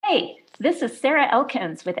This is Sarah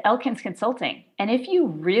Elkins with Elkins Consulting. And if you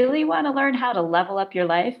really want to learn how to level up your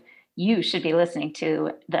life, you should be listening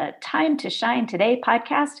to the Time to Shine Today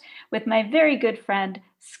podcast with my very good friend,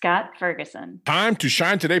 Scott Ferguson. Time to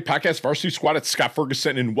Shine Today podcast, Varsity Squad. It's Scott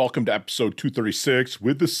Ferguson, and welcome to episode 236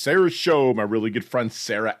 with the Sarah Show, my really good friend,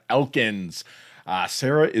 Sarah Elkins.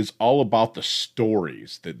 Sarah is all about the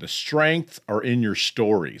stories. The strength are in your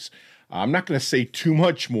stories. I'm not going to say too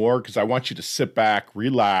much more because I want you to sit back,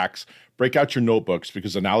 relax, break out your notebooks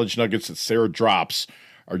because the knowledge nuggets that Sarah drops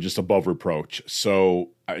are just above reproach. So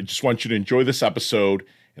I just want you to enjoy this episode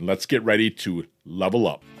and let's get ready to level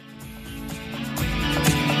up.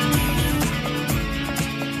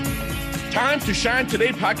 Time to Shine Today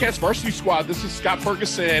podcast, Varsity Squad. This is Scott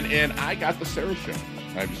Ferguson and I got the Sarah Show.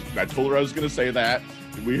 I told her I was going to say that.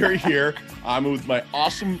 We are here. I'm with my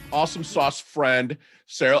awesome sauce friend,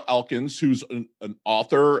 Sarah Elkins, who's an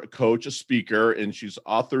author, a coach, a speaker, and she's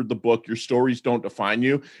authored the book, Your Stories Don't Define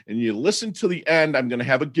You. And you listen to the end, I'm going to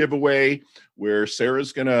have a giveaway where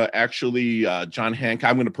Sarah's going to actually, John Hancock,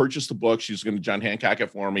 I'm going to purchase the book. She's going to John Hancock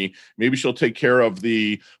it for me. Maybe she'll take care of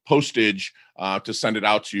the postage to send it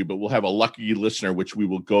out to you, but we'll have a lucky listener, which we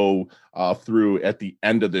will go through at the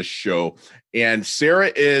end of this show. And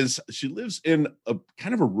Sarah she lives in a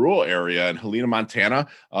kind of a rural area in Helena, Montana,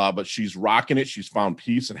 but she's rocking it. She's found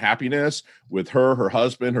peace and happiness with her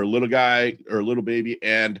husband, her little guy, her little baby,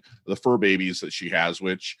 and the fur babies that she has,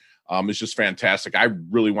 which is just fantastic. I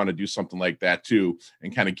really want to do something like that too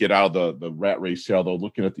and kind of get out of the rat race here, although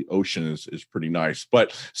looking at the ocean is pretty nice.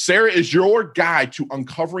 But Sarah is your guide to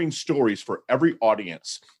uncovering stories for every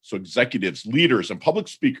audience so executives, leaders, and public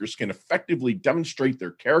speakers can effectively demonstrate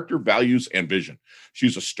their character, values, and vision.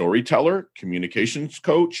 She's a storyteller, communications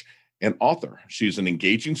coach, and author. She's an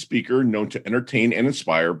engaging speaker known to entertain and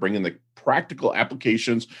inspire, bringing the practical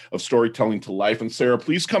applications of storytelling to life. And Sarah,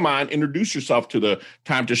 please come on, introduce yourself to the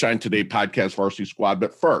Time to Shine Today podcast, Varsity Squad.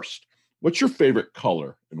 But first, what's your favorite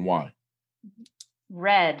color and why?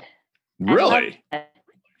 Red. Really?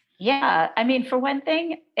 Yeah. I mean, for one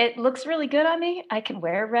thing, it looks really good on me. I can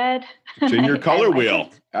wear red. It's in your color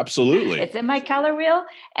wheel. Absolutely. It's in my color wheel.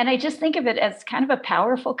 And I just think of it as kind of a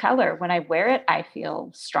powerful color. When I wear it, I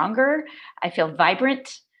feel stronger. I feel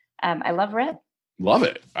vibrant. I love red. Love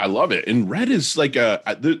it. I love it. And red is like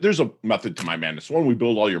there's a method to my madness. One, we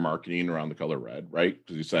build all your marketing around the color red, right?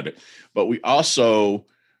 Because you said it. But we also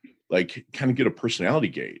like kind of get a personality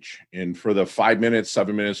gauge. And for the 7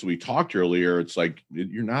 minutes we talked earlier, it's like,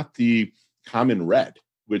 you're not the common red,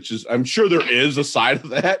 which is, I'm sure there is a side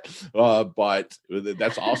of that, but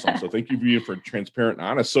that's awesome. So thank you for being transparent and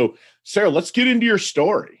honest. So Sarah, let's get into your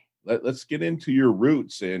story. Let's get into your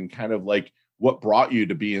roots and kind of like what brought you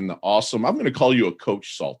to being the awesome, I'm going to call you a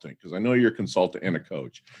coach sultan because I know you're a consultant and a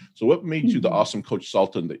coach. So what made you the awesome coach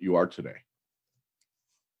sultan that you are today?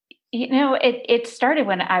 You know, it started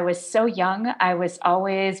when I was so young. I was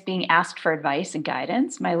always being asked for advice and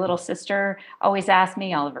guidance. My little sister always asked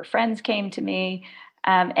me. All of her friends came to me.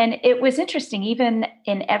 And it was interesting, even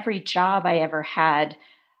in every job I ever had,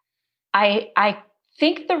 I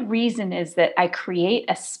think the reason is that I create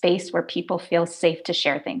a space where people feel safe to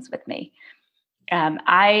share things with me.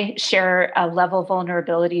 I share a level of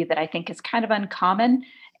vulnerability that I think is kind of uncommon.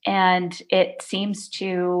 And it seems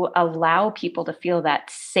to allow people to feel that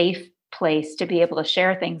safe place to be able to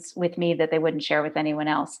share things with me that they wouldn't share with anyone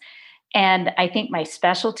else. And I think my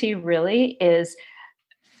specialty really is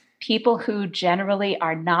people who generally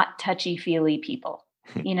are not touchy-feely people.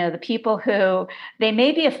 You know, the people who they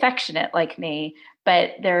may be affectionate like me,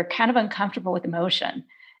 but they're kind of uncomfortable with emotion.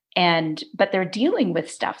 But they're dealing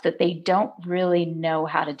with stuff that they don't really know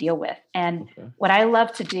how to deal with. And what I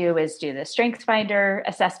love to do is do the Strengths Finder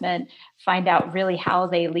assessment, find out really how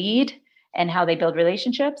they lead and how they build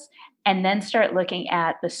relationships, and then start looking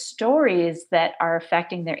at the stories that are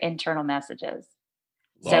affecting their internal messages.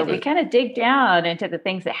 So we kind of dig down into the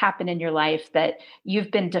things that happen in your life that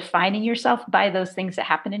you've been defining yourself by those things that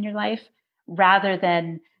happen in your life, rather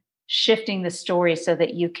than shifting the story so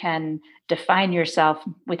that you can define yourself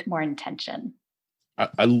with more intention.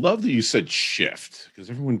 I love that you said shift because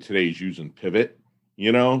everyone today is using pivot,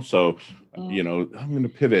 you know, so, you know, I'm going to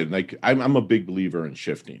pivot. Like I'm a big believer in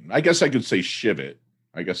shifting. I guess I could say shivit.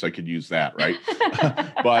 I guess I could use that. Right.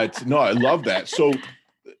 But no, I love that. So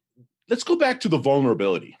let's go back to the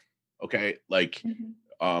vulnerability. Okay. Like,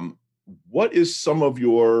 what is some of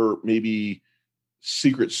your maybe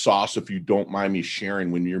secret sauce, if you don't mind me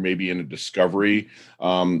sharing, when you're maybe in a discovery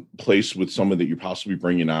place with someone that you're possibly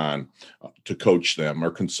bringing on to coach them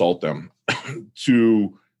or consult them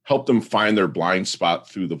to help them find their blind spot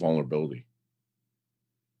through the vulnerability?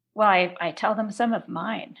 Well, I tell them some of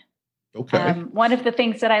mine. Okay. One of the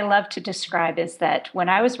things that I love to describe is that when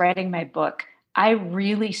I was writing my book, I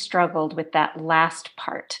really struggled with that last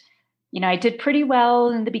part. I did pretty well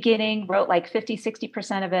in the beginning, wrote like 50,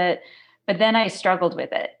 60% of it, but then I struggled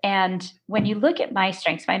with it. And when you look at my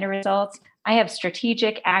StrengthsFinder results, I have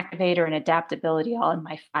strategic, activator, and adaptability all in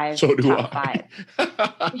my So do top I. five.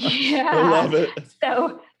 I love Yeah. it.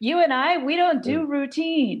 So you and I, we don't do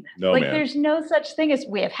routine. No, Like man. there's no such thing as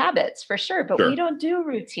we have habits for sure, but we Sure. don't do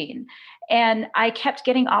routine. And I kept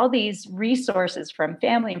getting all these resources from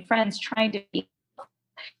family and friends trying to be,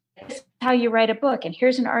 this is how you write a book. And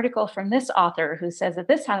here's an article from this author who says that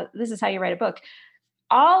this is how you write a book.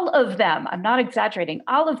 All of them, I'm not exaggerating,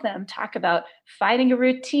 all of them talk about finding a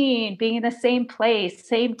routine, being in the same place,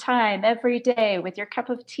 same time every day with your cup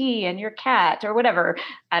of tea and your cat or whatever.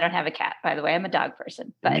 I don't have a cat, by the way. I'm a dog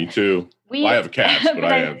person. But me too. Well, I have cats, but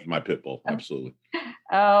I have my pit bull. Absolutely.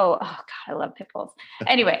 Oh God, I love pit bulls.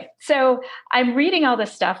 Anyway, so I'm reading all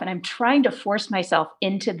this stuff and I'm trying to force myself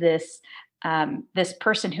into this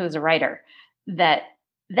person who is a writer that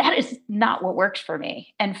is not what works for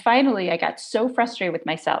me. And finally, I got so frustrated with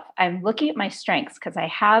myself. I'm looking at my strengths because I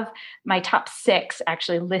have my top 6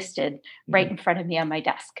 actually listed right in front of me on my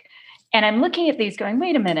desk. And I'm looking at these going,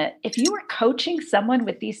 wait a minute, if you were coaching someone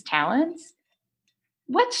with these talents,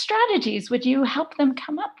 what strategies would you help them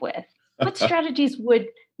come up with? What strategies would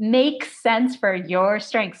make sense for your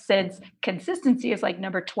strengths, since consistency is like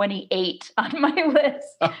number 28 on my list?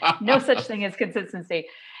 No such thing as consistency.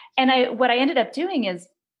 And what I ended up doing is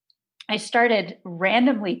I started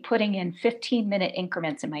randomly putting in 15-minute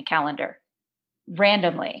increments in my calendar,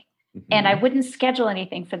 randomly. And I wouldn't schedule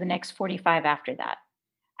anything for the next 45 after that.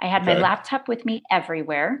 I had my laptop with me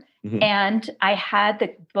everywhere, and I had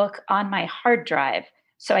the book on my hard drive.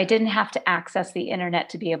 So I didn't have to access the internet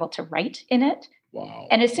to be able to write in it. Wow.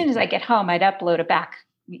 And as soon as I get home, I'd upload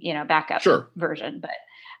a backup version.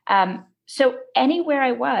 But so anywhere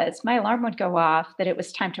I was, my alarm would go off that it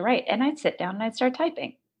was time to write, and I'd sit down and I'd start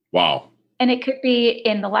typing. Wow. And it could be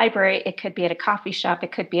in the library, it could be at a coffee shop,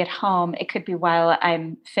 it could be at home, it could be while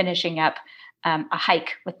I'm finishing up a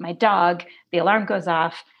hike with my dog. The alarm goes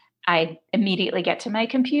off. I immediately get to my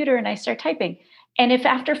computer and I start typing. And if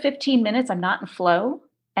after 15 minutes I'm not in flow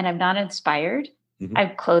and I'm not inspired, I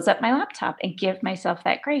close up my laptop and give myself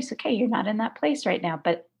that grace. Okay, you're not in that place right now,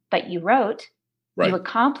 but you wrote, you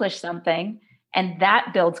accomplished something, and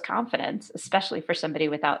that builds confidence, especially for somebody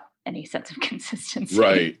without any sense of consistency.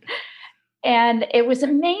 Right. And it was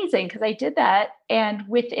amazing because I did that, and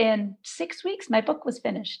within 6 weeks, my book was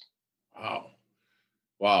finished. Wow.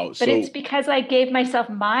 But it's because I gave myself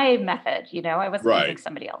my method. I wasn't using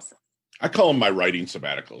somebody else's. I call them my writing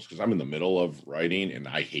sabbaticals because I'm in the middle of writing and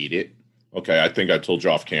I hate it. Okay. I think I told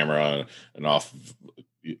you off camera and off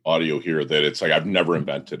audio here that it's like I've never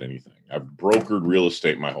invented anything. I've brokered real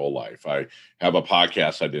estate my whole life. I have a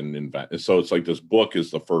podcast I didn't invent. And so it's like this book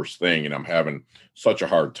is the first thing, and I'm having such a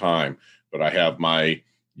hard time. But I have my,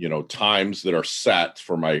 times that are set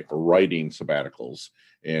for my writing sabbaticals,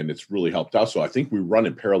 and it's really helped out. So I think we run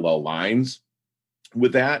in parallel lines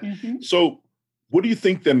with that. So what do you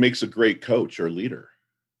think then makes a great coach or leader?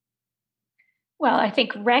 Well, I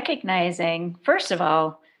think recognizing, first of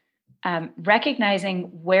all, recognizing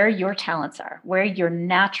where your talents are, where your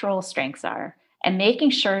natural strengths are, and making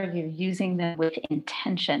sure you're using them with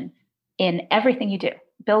intention in everything you do,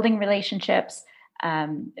 building relationships,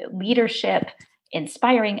 leadership,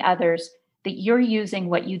 inspiring others, that you're using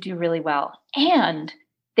what you do really well, and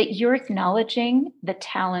that you're acknowledging the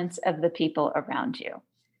talents of the people around you.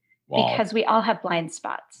 Wow. Because we all have blind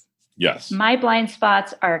spots. Yes. My blind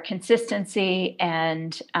spots are consistency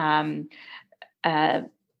and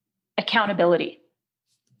accountability,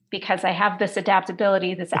 because I have this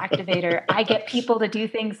adaptability, this activator. I get people to do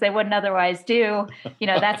things they wouldn't otherwise do.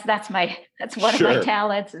 That's one of my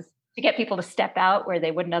talents, is to get people to step out where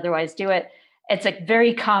they wouldn't otherwise do it. It's a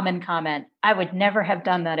very common comment. I would never have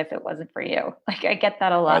done that if it wasn't for you. Like, I get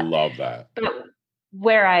that a lot. I love that. But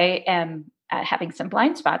where I am having some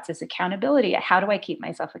blind spots is accountability. How do I keep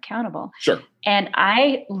myself accountable? Sure. And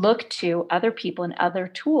I look to other people and other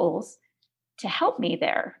tools to help me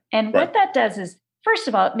there. And what that does is, first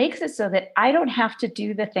of all, it makes it so that I don't have to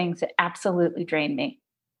do the things that absolutely drain me.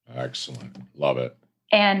 Excellent. Love it.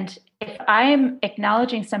 And if I'm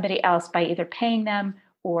acknowledging somebody else by either paying them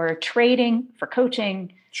or trading for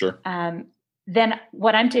coaching, sure, then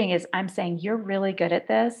what I'm doing is I'm saying, you're really good at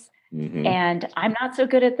this. And I'm not so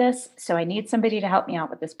good at this. So I need somebody to help me out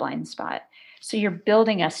with this blind spot. So you're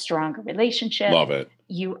building a stronger relationship. Love it.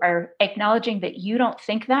 You are acknowledging that you don't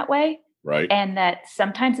think that way. Right. And that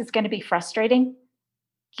sometimes it's going to be frustrating.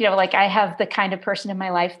 like I have the kind of person in my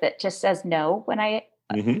life that just says no when I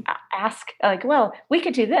ask, like, well, we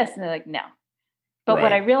could do this. And they're like, no. But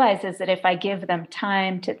what I realize is that if I give them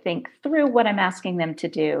time to think through what I'm asking them to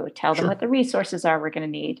do, tell them what the resources are we're going to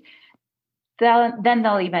need, then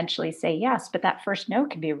they'll eventually say yes. But that first no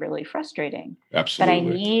can be really frustrating. Absolutely.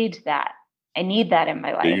 But I need that. I need that in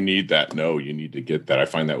my life. You need that. No, you need to get that. I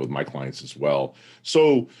find that with my clients as well.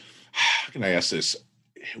 So how can I ask this?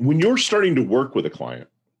 When you're starting to work with a client,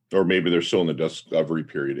 or maybe they're still in the discovery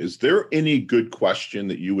period, is there any good question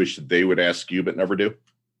that you wish that they would ask you but never do?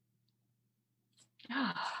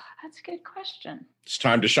 Oh, that's a good question. It's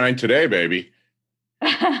time to shine today, baby.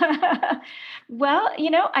 Well,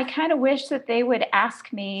 I kind of wish that they would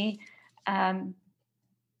ask me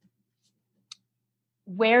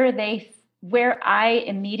where I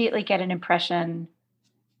immediately get an impression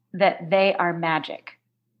that they are magic.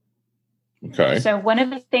 Okay. So one of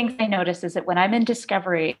the things I notice is that when I'm in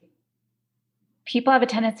discovery, people have a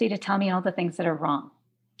tendency to tell me all the things that are wrong.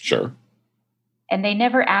 Sure. And they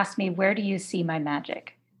never ask me, where do you see my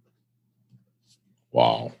magic?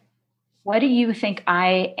 Wow. What do you think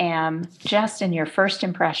I am just in your first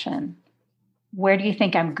impression? Where do you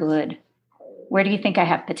think I'm good? Where do you think I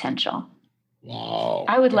have potential? Wow.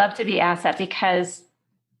 I would love to be asked that, because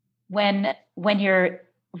when you're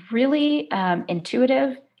really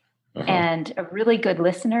intuitive and a really good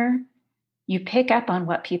listener, you pick up on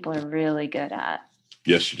what people are really good at.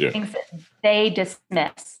 Yes, you do. Things that they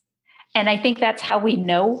dismiss. And I think that's how we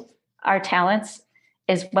know our talents,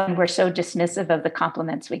 is when we're so dismissive of the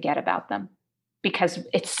compliments we get about them, because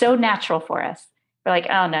it's so natural for us. We're like,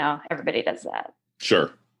 oh no, everybody does that.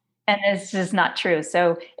 Sure. And this is not true.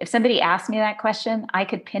 So if somebody asked me that question, I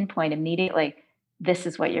could pinpoint immediately, this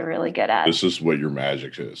is what you're really good at. This is what your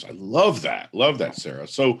magic is. I love that. Love that, Sarah.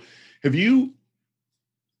 So have you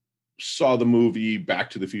saw the movie Back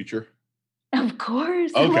to the Future? Of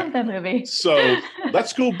course. Okay. I love that movie. So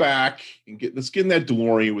let's go back and let's get in that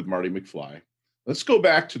DeLorean with Marty McFly. Let's go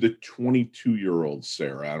back to the 22-year-old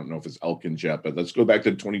Sarah. I don't know if it's Elkin Jet, but let's go back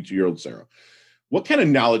to the 22-year-old Sarah. What kind of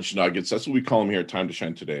knowledge nuggets, that's what we call them here at Time to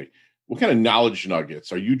Shine Today. What kind of knowledge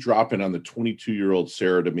nuggets are you dropping on the 22-year-old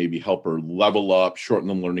Sarah to maybe help her level up, shorten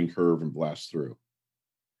the learning curve, and blast through?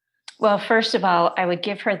 Well, first of all, I would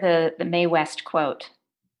give her the Mae West quote.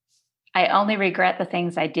 I only regret the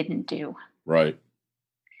things I didn't do. Right.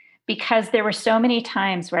 Because there were so many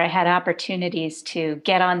times where I had opportunities to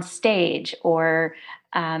get on stage or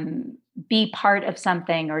be part of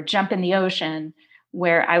something or jump in the ocean,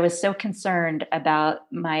 where I was so concerned about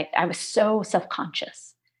I was so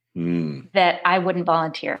self-conscious that I wouldn't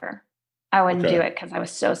volunteer. I wouldn't do it because I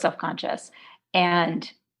was so self-conscious. And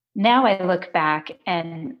now I look back,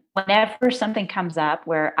 and whenever something comes up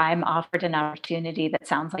where I'm offered an opportunity that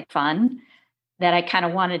sounds like fun, that I kind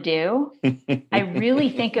of want to do, I really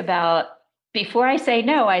think about, before I say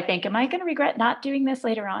no, I think, am I going to regret not doing this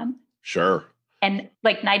later on? Sure. And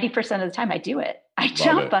like 90% of the time I do it. I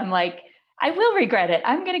jump. I'm like, I will regret it.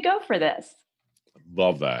 I'm going to go for this.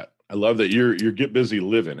 Love that. I love that you're get busy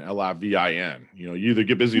living, LIVIN. You either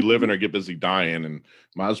get busy living or get busy dying, and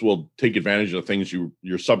might as well take advantage of the things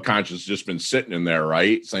your subconscious has just been sitting in there,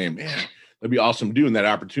 right? Saying, man, that'd be awesome doing. That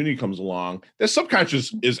opportunity comes along. That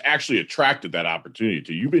subconscious is actually attracted that opportunity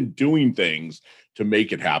to you. You've been doing things to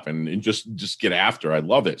make it happen and just get after. I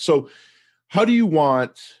love it. So how do you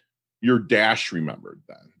want your dash remembered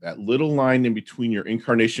then? That little line in between your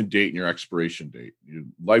incarnation date and your expiration date, your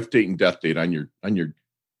life date and death date on your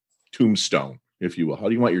tombstone, if you will. How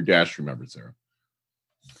do you want your dash remembered, Sarah?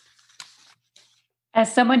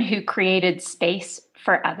 As someone who created space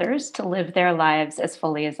for others to live their lives as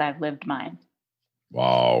fully as I've lived mine.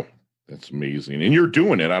 Wow, that's amazing. And you're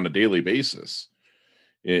doing it on a daily basis.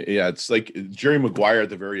 Yeah, it's like Jerry Maguire at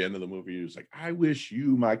the very end of the movie. He was like, I wish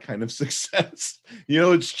you my kind of success.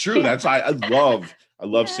 It's true. That's I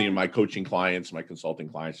love seeing my coaching clients, my consulting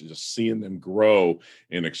clients, and just seeing them grow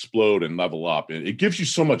and explode and level up. And it gives you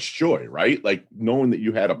so much joy, right? Like knowing that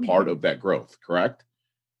you had a part of that growth, correct?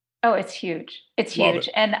 Oh, it's huge. It's huge.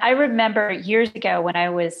 And I remember years ago when I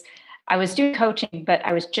was doing coaching, but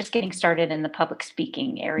I was just getting started in the public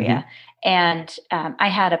speaking area. And I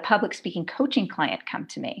had a public speaking coaching client come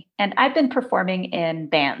to me. And I've been performing in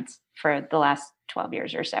bands for the last 12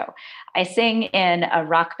 years or so. I sing in a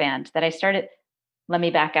rock band that I started. Let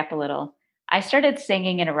me back up a little. I started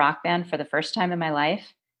singing in a rock band for the first time in my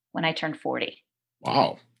life when I turned 40.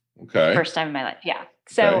 Wow. Okay. First time in my life. Yeah.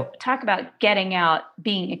 So talk about getting out,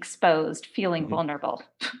 being exposed, feeling vulnerable.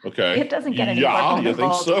 Okay. It doesn't get any more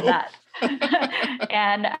vulnerable than that.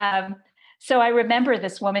 And So I remember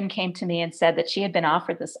this woman came to me and said that she had been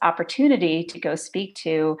offered this opportunity to go speak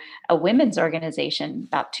to a women's organization,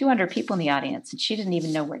 about 200 people in the audience, and she didn't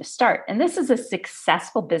even know where to start. And this is a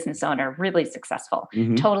successful business owner, really successful,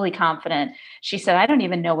 totally confident. She said, I don't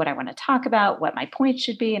even know what I want to talk about, what my point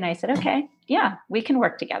should be. And I said, okay, yeah, we can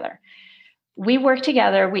work together. We worked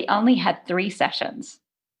together. We only had 3 sessions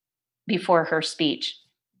before her speech,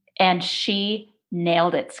 and she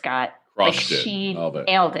nailed it, Scott. She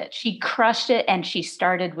nailed it. She crushed it. And she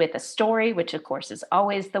started with a story, which of course is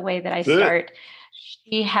always the way that I start.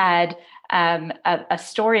 She had a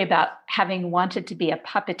story about having wanted to be a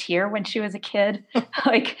puppeteer when she was a kid.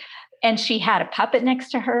 And she had a puppet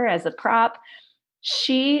next to her as a prop.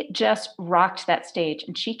 She just rocked that stage,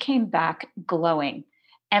 and she came back glowing.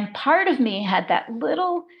 And part of me had that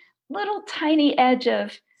little tiny edge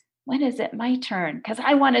of, when is it my turn? Because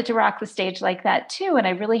I wanted to rock the stage like that too. And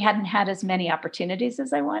I really hadn't had as many opportunities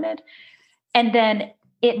as I wanted. And then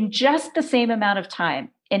in just the same amount of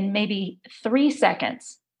time, in maybe 3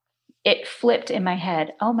 seconds, it flipped in my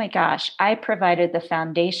head. Oh my gosh, I provided the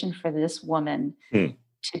foundation for this woman to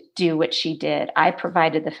do what she did. I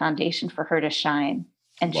provided the foundation for her to shine.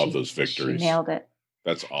 And love those victories. She nailed it.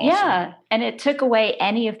 That's awesome. Yeah. And it took away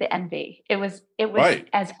any of the envy. It was right.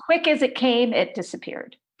 As quick as it came, it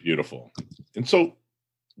disappeared. Beautiful. And so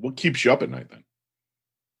what keeps you up at night then?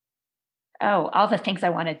 Oh, all the things I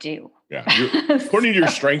want to do. Yeah. According to your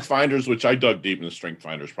Strength Finders, which I dug deep in the Strength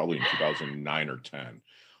Finders probably in 2009 or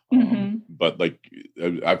 10. But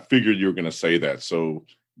I figured you were going to say that. So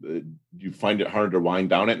you find it hard to wind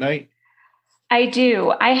down at night? I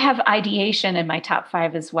do. I have ideation in my top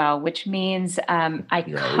 5 as well, which means I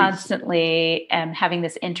constantly am having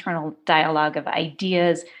this internal dialogue of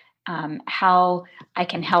ideas, how I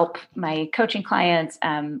can help my coaching clients,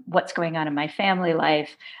 what's going on in my family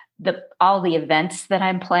life, all the events that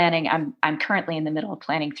I'm planning. I'm currently in the middle of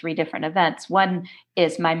planning 3 different events. One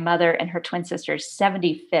is my mother and her twin sister's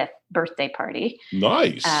 75th birthday party.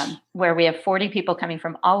 Nice. Where we have 40 people coming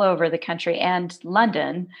from all over the country and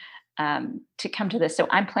London to come to this. So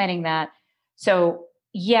I'm planning that. So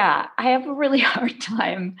yeah, I have a really hard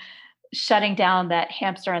time shutting down that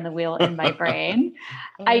hamster on the wheel in my brain.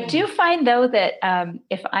 I do find though that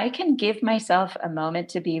if I can give myself a moment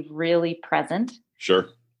to be really present, sure,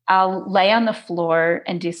 I'll lay on the floor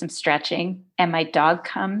and do some stretching. And my dog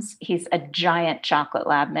comes. He's a giant chocolate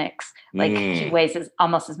lab mix. He weighs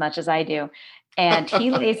almost as much as I do. And he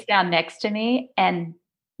lays down next to me. And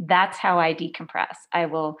that's how I decompress. I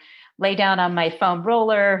will lay down on my foam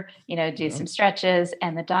roller, do some stretches.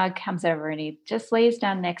 And the dog comes over and he just lays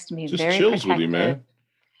down next to me. Just very chills protective. With you, man.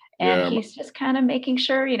 And he's just kind of making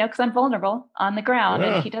sure, because I'm vulnerable on the ground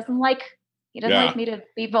and he doesn't like me to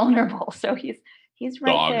be vulnerable. So he's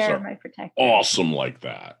right Dogs there, are my protector. Awesome like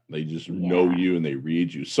that. They just know you and they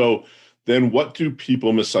read you. So then what do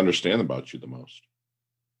people misunderstand about you the most?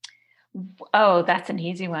 Oh, that's an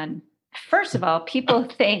easy one. First of all, people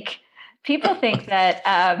think that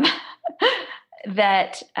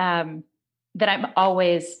that I'm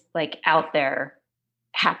always out there,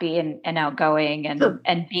 happy and outgoing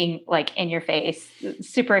and being in your face,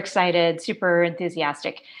 super excited, super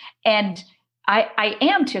enthusiastic. And I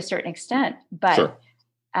am to a certain extent, but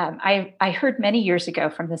I heard many years ago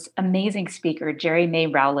from this amazing speaker, Jerry May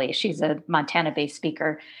Rowley. She's a Montana-based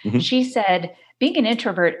speaker. She said, being an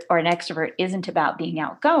introvert or an extrovert isn't about being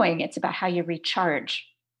outgoing. It's about how you recharge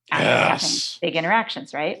after having big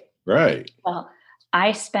interactions, right? Right. Well,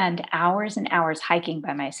 I spend hours and hours hiking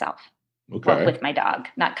by myself. Okay. Well, with my dog,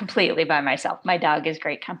 not completely by myself. My dog is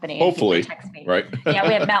great company. Hopefully. He protects me. Right. Yeah,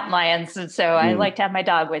 we have mountain lions. And so I like to have my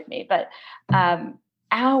dog with me, but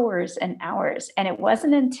hours and hours. And it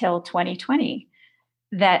wasn't until 2020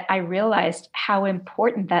 that I realized how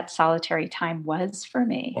important that solitary time was for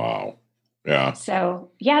me. Wow. Yeah. So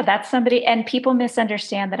yeah, that's somebody, and people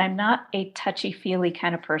misunderstand that I'm not a touchy-feely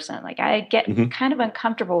kind of person. I get kind of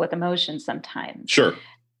uncomfortable with emotions sometimes. Sure.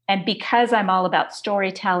 And because I'm all about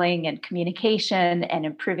storytelling and communication and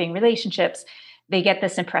improving relationships, they get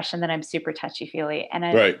this impression that I'm super touchy-feely. And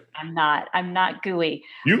I'm not gooey.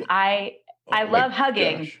 I love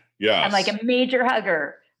hugging. Yeah. I'm a major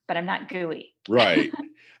hugger, but I'm not gooey. Right.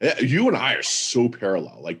 You and I are so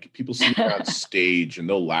parallel. People see me on stage and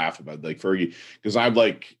they'll laugh about Fergie, because I'm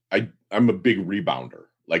a big rebounder,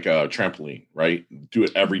 like a trampoline, right? Do it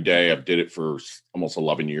every day. I've did it for almost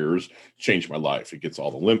 11 years. Changed my life. It gets all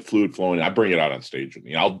the lymph fluid flowing. I bring it out on stage with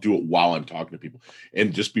me. I'll do it while I'm talking to people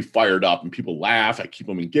and just be fired up, and people laugh. I keep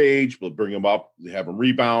them engaged, but bring them up, they have them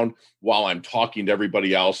rebound while I'm talking to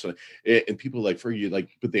everybody else. And people Fergie,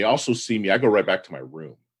 but they also see me. I go right back to my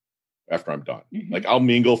room. after I'm done. Like I'll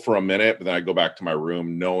mingle for a minute, but then I go back to my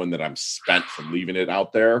room knowing that I'm spent from leaving it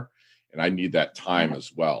out there, and I need that time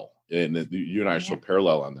as well. And you and I are so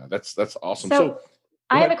parallel on that. That's awesome. So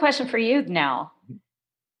I have a question for you now.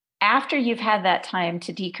 After you've had that time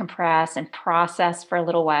to decompress and process for a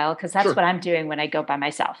little while, because that's what I'm doing when I go by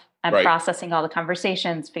myself. I'm processing all the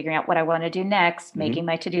conversations, figuring out what I want to do next, making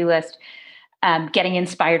my to-do list, getting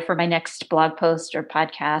inspired for my next blog post or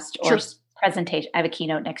podcast or presentation. I have a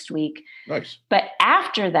keynote next week. Nice. But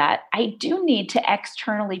after that, I do need to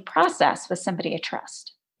externally process with somebody I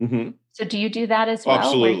trust. So do you do that as well?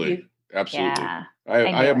 Absolutely. Absolutely. Yeah,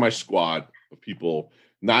 I have my squad of people,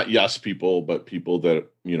 not yes people, but people that,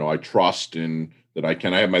 I trust and that I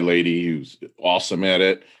have my lady who's awesome at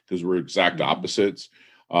it because we're exact opposites.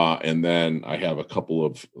 And then I have a couple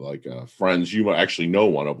of friends, you might actually know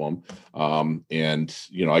one of them. And,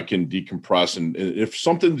 I can decompress and if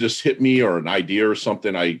something just hit me or an idea or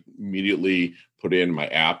something, I immediately put in my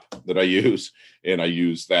app that I use and I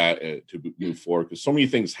use that to move forward because so many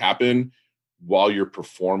things happen while you're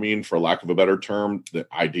performing, for lack of a better term. The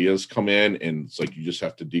ideas come in and it's like you just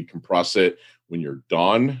have to decompress it when you're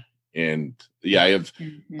done. And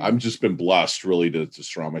I've just been blessed really to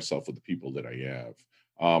surround myself with the people that I have.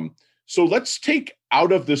 So let's take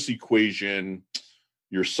out of this equation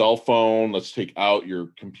your cell phone. Let's take out your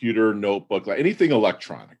computer, notebook, anything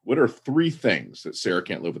electronic. What are 3 things that Sarah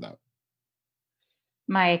can't live without?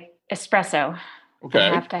 My espresso. Okay.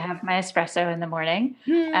 I have to have my espresso in the morning.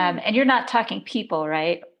 And you're not talking people,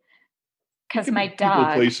 right? Because my dog.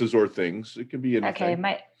 People, places, or things. It can be anything.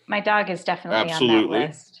 Okay. My dog is definitely on that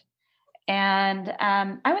list. And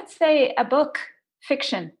I would say a book,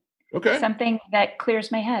 fiction. Okay. Something that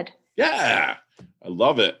clears my head. Yeah. I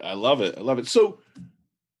love it. So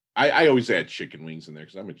I always add chicken wings in there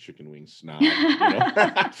because I'm a chicken wing snob.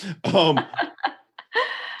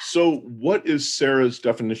 So what is Sarah's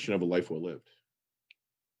definition of a life well lived?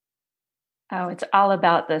 Oh, it's all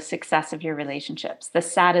about the success of your relationships, the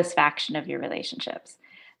satisfaction of your relationships.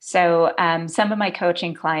 So some of my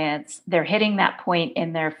coaching clients, they're hitting that point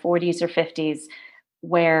in their 40s or 50s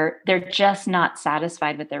where they're just not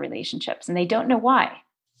satisfied with their relationships and they don't know why.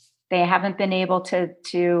 They haven't been able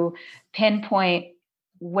to pinpoint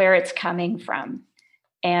where it's coming from.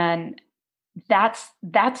 And that's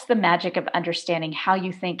the magic of understanding how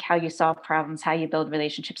you think, how you solve problems, how you build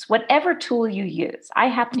relationships, whatever tool you use. I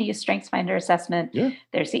happen to use StrengthsFinder assessment. Yeah.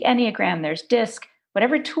 There's the Enneagram, there's DISC,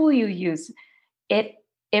 whatever tool you use, it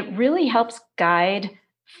really helps guide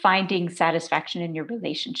finding satisfaction in your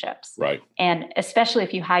relationships. Right. And especially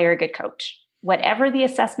if you hire a good coach, whatever the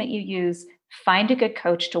assessment you use, find a good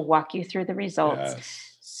coach to walk you through the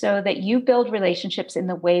results so that you build relationships in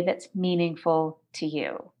the way that's meaningful to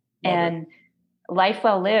you. And life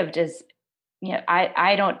well lived is,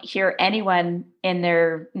 I don't hear anyone in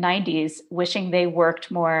their 90s wishing they worked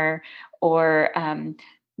more or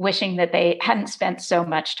wishing that they hadn't spent so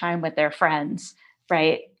much time with their friends,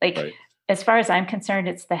 right? As far as I'm concerned,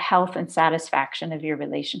 it's the health and satisfaction of your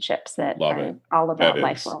relationships that are all about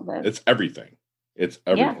life well lived. It's everything.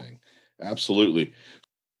 Yeah. Absolutely.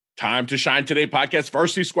 Time to Shine Today podcast,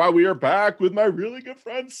 Varsity Squad. We are back with my really good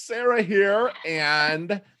friend, Sarah here.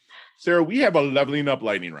 And Sarah, we have a leveling up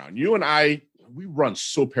lightning round. You and I, we run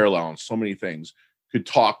so parallel on so many things. Could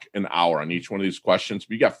talk an hour on each one of these questions.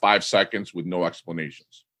 We got 5 seconds with no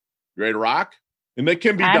explanations. You ready to rock? And that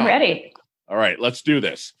can be done. I'm ready. All right, let's do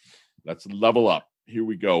this. Let's level up. Here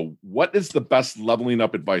we go. What is the best leveling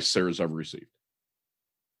up advice Sarah's ever received?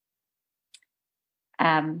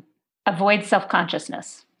 Avoid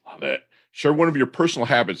self-consciousness. Love it. Share one of your personal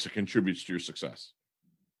habits that contributes to your success.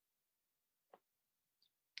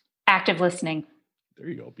 Active listening. There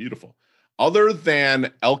you go. Beautiful. Other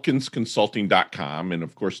than elkinsconsulting.com and,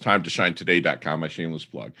 of course, timetoshinetoday.com, my shameless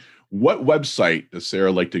plug, what website does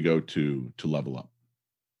Sarah like to go to level up?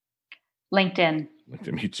 LinkedIn.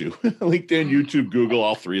 Me too. LinkedIn, YouTube, Google,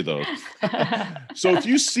 all 3 of those. So if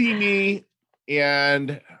you see me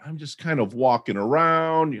and I'm just kind of walking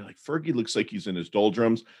around, you're like, Fergie looks like he's in his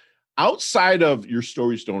doldrums. Outside of your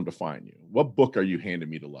stories don't define you, what book are you handing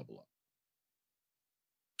me to level up?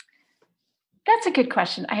 That's a good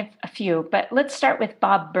question. I have a few, but let's start with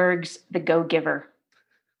Bob Burg's The Go-Giver.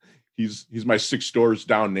 He's my 6 doors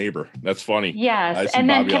down neighbor. That's funny. Yes. And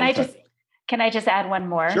then can I just add one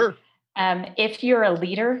more? Sure. If you're a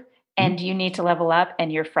leader and you need to level up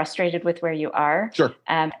and you're frustrated with where you are, sure.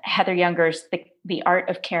 Heather Younger's The Art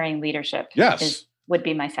of Caring Leadership would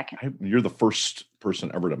be my second. You're the first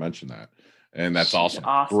person ever to mention that. And that's awesome.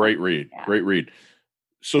 Great read. Yeah. Great read.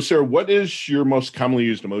 So, Sarah, what is your most commonly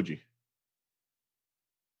used emoji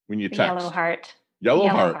when you text? Yellow heart. Yellow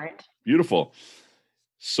heart. Beautiful.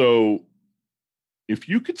 So if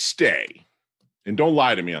you could stay, and don't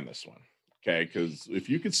lie to me on this one, okay? Because if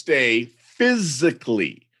you could stay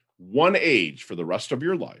physically one age for the rest of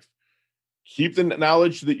your life, keep the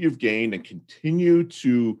knowledge that you've gained and continue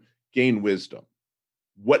to gain wisdom,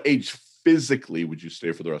 what age physically would you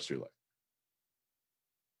stay for the rest of your life?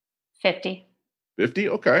 50. 50?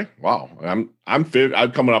 Okay. Wow. I'm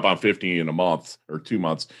coming up on 50 in a month or 2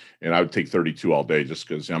 months, and I would take 32 all day just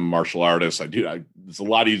because I'm a martial artist. It's a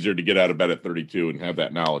lot easier to get out of bed at 32 and have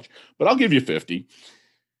that knowledge. But I'll give you 50.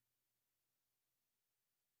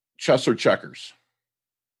 Chess or checkers?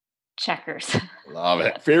 Checkers. Love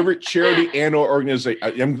it. Favorite charity and or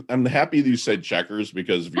organization? I'm happy that you said checkers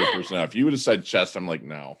because of your personality. If you would have said chess, I'm like,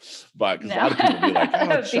 no. But because a lot of people would be like,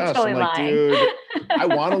 oh, chess. Totally I'm like, lying. dude, I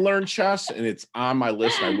want to learn chess and it's on my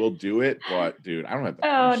list and I will do it. But dude, I don't have the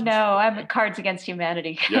patience. No, I'm a Cards Against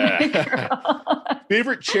Humanity. Yeah.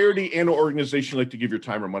 Favorite charity and or organization you like to give your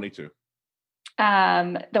time or money to?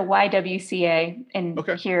 The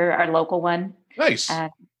YWCA here, our local one. Nice.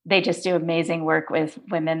 They just do amazing work with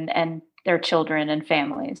women and their children and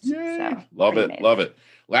families. Yay. So Love it.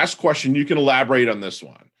 Last question. You can elaborate on this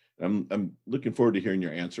one. I'm looking forward to hearing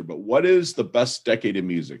your answer, but what is the best decade in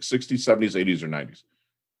music? 60s, 70s, 80s, or 90s?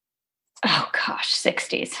 Oh gosh,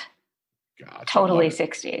 60s. Gosh, totally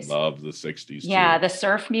 60s. Love the 60s. Yeah, too. the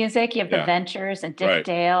surf music. You have the Ventures and Dick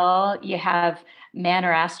Dale. You have Man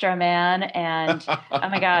or Astro Man, and oh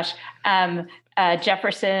my gosh,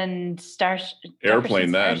 Jefferson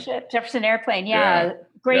Airplane. Jefferson Airplane. Yeah.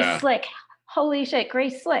 Grace Slick. Holy shit,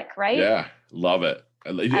 Grace Slick, right? Yeah, love it.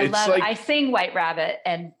 I sing White Rabbit,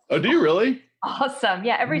 and oh, do you really? Awesome.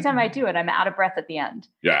 Yeah, every time I do it, I'm out of breath at the end.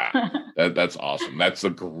 Yeah, that's awesome. That's a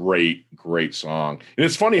great song. And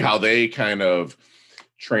it's funny how they kind of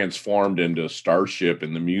transformed into Starship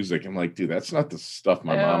in the music. I'm like, dude, that's not the stuff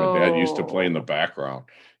my mom and dad used to play in the background.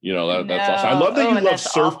 That's awesome. I love that you love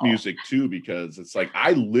surf music too, because it's like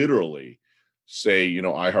I literally say,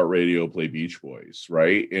 iHeartRadio play Beach Boys,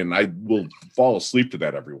 right? And I will fall asleep to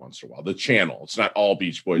that every once in a while. The channel, it's not all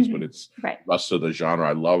Beach Boys, but it's rest of the genre.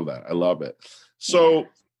 I love that. I love it. So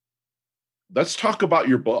let's talk about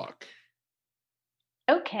your book.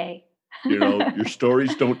 Okay. Your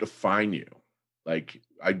stories don't define you. Let's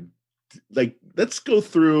go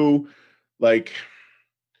through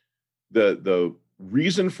the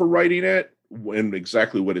reason for writing it and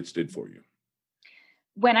exactly what it's did for you.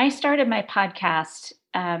 When I started my podcast,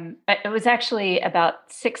 it was actually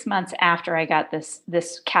about 6 months after I got this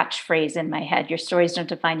catchphrase in my head: your stories don't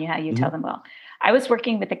define you, how you tell them well. I was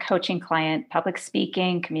working with a coaching client, public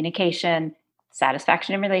speaking, communication,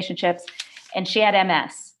 satisfaction in relationships, and she had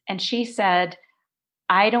MS. And she said,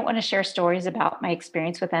 I don't want to share stories about my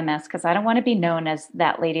experience with MS because I don't want to be known as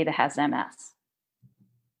that lady that has MS.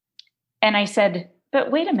 And I said, but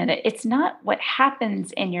wait a minute, it's not what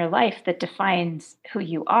happens in your life that defines who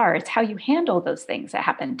you are. It's how you handle those things that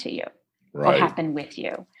happen to you or happen with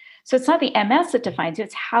you. So it's not the MS that defines you,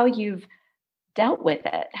 it's how you've dealt with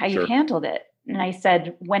it, how you handled it. And I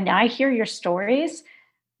said, when I hear your stories,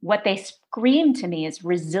 what they scream to me is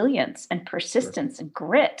resilience and persistence and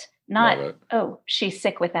grit, not, oh, she's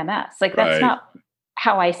sick with MS. That's not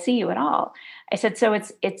how I see you at all. I said, so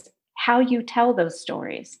it's how you tell those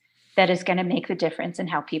stories that is going to make the difference in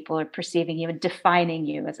how people are perceiving you and defining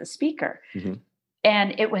you as a speaker. Mm-hmm.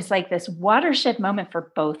 And it was like this watershed moment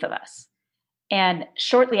for both of us. And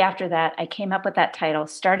shortly after that, I came up with that title,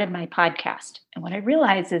 started my podcast. And what I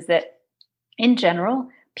realized is that in general,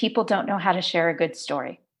 people don't know how to share a good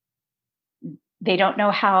story. They don't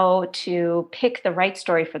know how to pick the right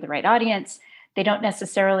story for the right audience. They don't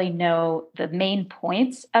necessarily know the main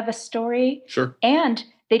points of a story. Sure. And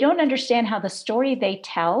they don't understand how the story they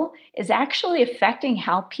tell is actually affecting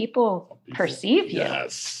how people perceive you.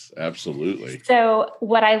 Yes, absolutely. So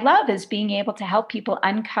what I love is being able to help people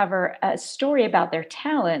uncover a story about their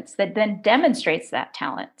talents that then demonstrates that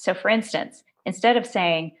talent. So for instance, instead of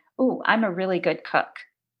saying, oh, I'm a really good cook,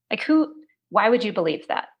 why would you believe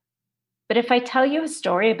that? But if I tell you a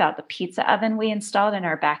story about the pizza oven we installed in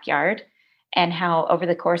our backyard and how over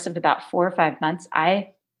the course of about 4 or 5 months,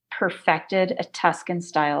 I perfected a Tuscan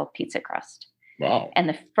style pizza crust. Wow. And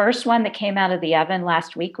the first one that came out of the oven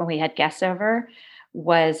last week when we had guests over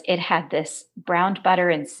it had this browned butter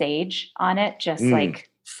and sage on it, just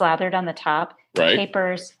slathered on the top,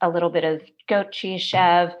 capers, a little bit of goat cheese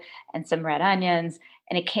chev and some red onions.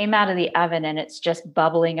 And it came out of the oven and it's just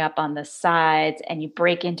bubbling up on the sides and you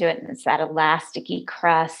break into it and it's that elasticy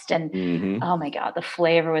crust. And oh my God, the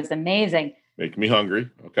flavor was amazing. Making me hungry.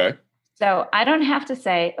 Okay. So I don't have to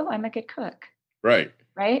say, oh, I'm a good cook. Right.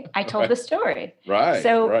 right? I told the story. Right.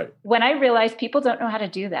 So when I realized people don't know how to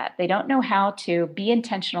do that, they don't know how to be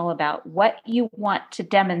intentional about what you want to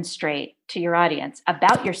demonstrate to your audience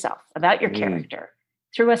about yourself, about your character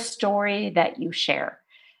through a story that you share.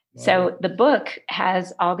 So the book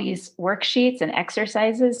has all these worksheets and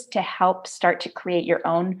exercises to help start to create your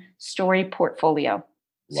own story portfolio.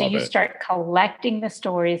 So you start collecting the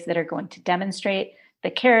stories that are going to demonstrate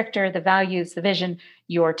the character, the values, the vision,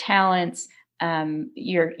 your talents,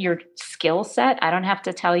 your skill set. I don't have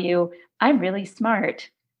to tell you I'm really smart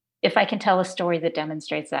if I can tell a story that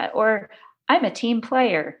demonstrates that. Or I'm a team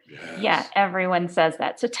player. Yes. Yeah, everyone says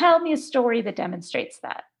that. So tell me a story that demonstrates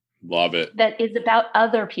that. Love it. That is about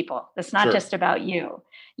other people. That's not just about you.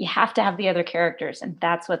 You have to have the other characters. And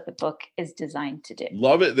that's what the book is designed to do.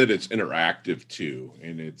 Love it that it's interactive too.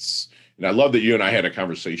 And I love that you and I had a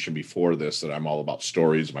conversation before this, that I'm all about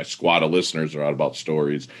stories. My squad of listeners are all about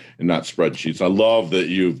stories and not spreadsheets. I love that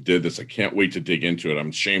you did this. I can't wait to dig into it. I'm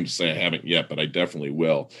ashamed to say I haven't yet, but I definitely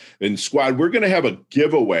will. And squad, we're going to have a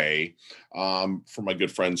giveaway for my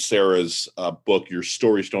good friend Sarah's book, Your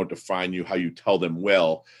Stories Don't Define You, How You Tell Them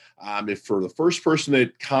Well. If for the first person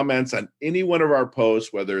that comments on any one of our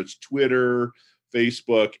posts, whether it's Twitter,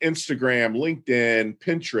 Facebook, Instagram, LinkedIn,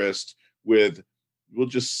 Pinterest, we'll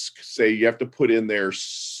just say you have to put in there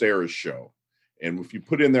Sarah's show. And if you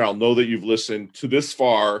put in there, I'll know that you've listened to this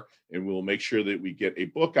far, and we'll make sure that we get a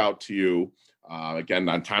book out to you. Again,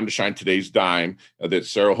 on Time to Shine Today's Dime, that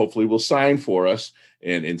Sarah hopefully will sign for us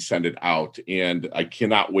and send it out. And I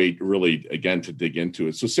cannot wait, really, again, to dig into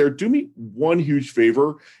it. So, Sarah, do me one huge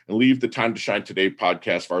favor and leave the Time to Shine Today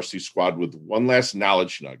podcast Varsity Squad with one last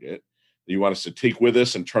knowledge nugget that you want us to take with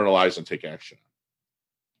us, internalize, and take action on.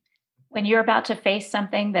 When you're about to face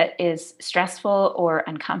something that is stressful or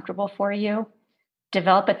uncomfortable for you,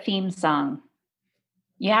 develop a theme song.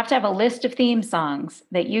 You have to have a list of theme songs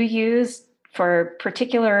that you use for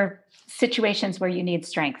particular situations where you need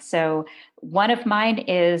strength. So one of mine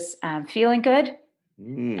is Feeling Good.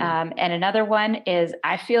 And another one is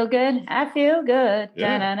I Feel Good. I Feel Good.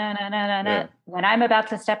 Yeah. When I'm about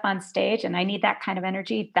to step on stage and I need that kind of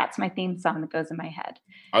energy, that's my theme song that goes in my head.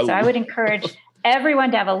 I would encourage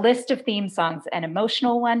everyone to have a list of theme songs, an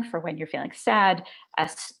emotional one for when you're feeling sad, a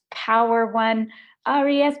power one,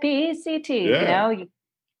 RESPECT, you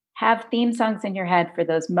have theme songs in your head for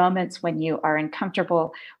those moments when you are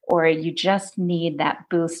uncomfortable or you just need that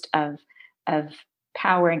boost of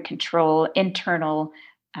power and control, internal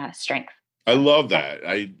strength. I love that.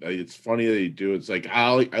 It's funny that you do. It's like,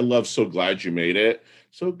 I love So Glad You Made It.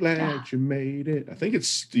 So glad you made it. I think it's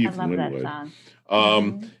Steve Winwood. That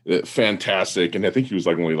song. Fantastic. And I think he was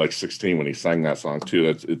only 16 when he sang that song too.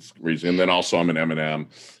 It's crazy. And then also I'm an Eminem,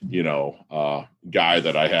 guy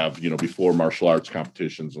that I have, before martial arts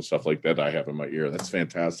competitions and stuff like that, I have in my ear. That's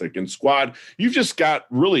fantastic. And squad, you've just got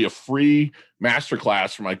really a free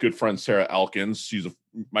masterclass from my good friend, Sarah Elkins. She's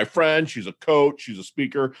my friend. She's a coach. She's a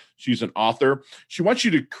speaker. She's an author. She wants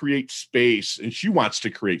you to create space, and she wants to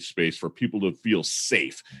create space for people to feel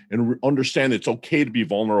safe and understand it's okay to be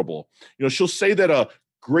vulnerable. She'll say that a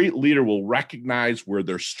great leader will recognize where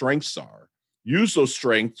their strengths are, use those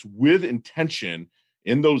strengths with intention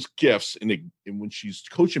in those gifts. And when she's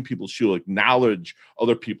coaching people, she'll acknowledge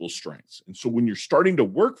other people's strengths. And so when you're starting to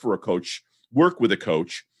work with a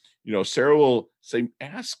coach, Sarah will say,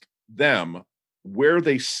 ask them where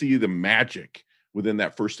they see the magic within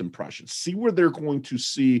that first impression. See where they're going to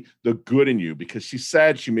see the good in you, because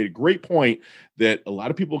she made a great point that a lot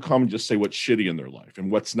of people come and just say what's shitty in their life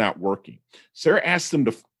and what's not working. Sarah asked them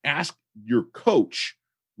to ask your coach,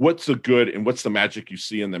 what's the good and what's the magic you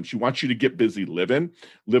see in them? She wants you to get busy living,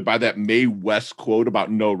 live by that Mae West quote about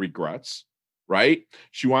no regrets, right?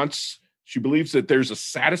 She believes that there's a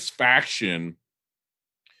satisfaction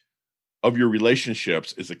of your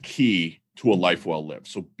relationships is a key to a life well lived.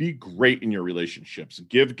 So be great in your relationships.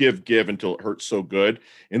 Give until it hurts so good.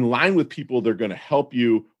 In line with people, they're going to help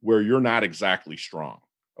you where you're not exactly strong.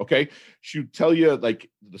 Okay. She'll tell you the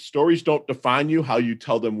stories don't define you, how you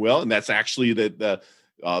tell them well. And that's actually the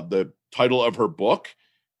title of her book.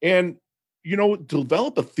 And,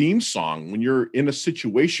 develop a theme song when you're in a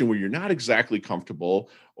situation where you're not exactly comfortable,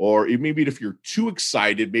 or maybe if you're too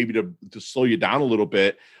excited, maybe to slow you down a little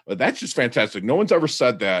bit. But that's just fantastic. No one's ever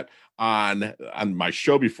said that on my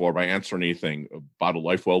show before by answering anything about a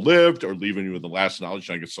life well lived or leaving you with the last knowledge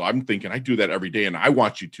nugget. So I'm thinking I do that every day, and I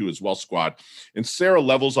want you to as well, squad. And Sarah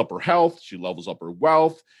levels up her health. She levels up her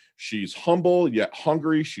wealth. She's humble yet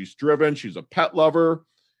hungry. She's driven. She's a pet lover.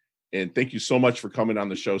 And thank you so much for coming on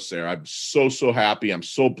the show, Sarah. I'm so happy. I'm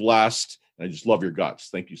so blessed. And I just love your guts.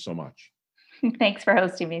 Thank you so much. Thanks for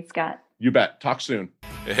hosting me, Scott. You bet. Talk soon.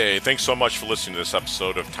 Hey, thanks so much for listening to this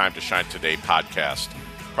episode of Time to Shine Today podcast,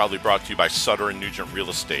 proudly brought to you by Sutter and Nugent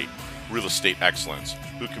Real Estate Excellence,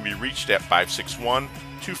 who can be reached at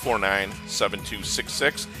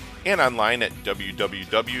 561-249-7266 and online at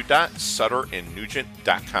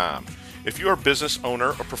www.sutterandnugent.com. If you are a business owner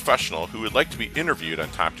or professional who would like to be interviewed on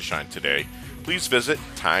Time to Shine Today, please visit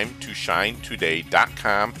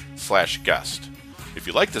timetoshinetoday.com/guest. If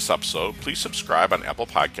you like this episode, please subscribe on Apple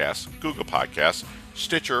Podcasts, Google Podcasts,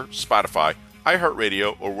 Stitcher, Spotify,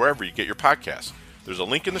 iHeartRadio, or wherever you get your podcasts. There's a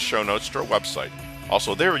link in the show notes to our website.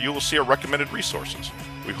 Also there, you will see our recommended resources.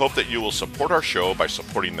 We hope that you will support our show by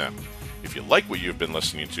supporting them. If you like what you've been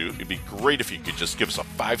listening to, it'd be great if you could just give us a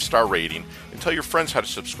 5-star rating and tell your friends how to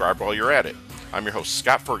subscribe while you're at it. I'm your host,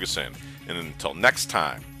 Scott Ferguson, and until next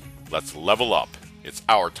time, let's level up. It's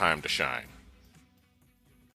our time to shine.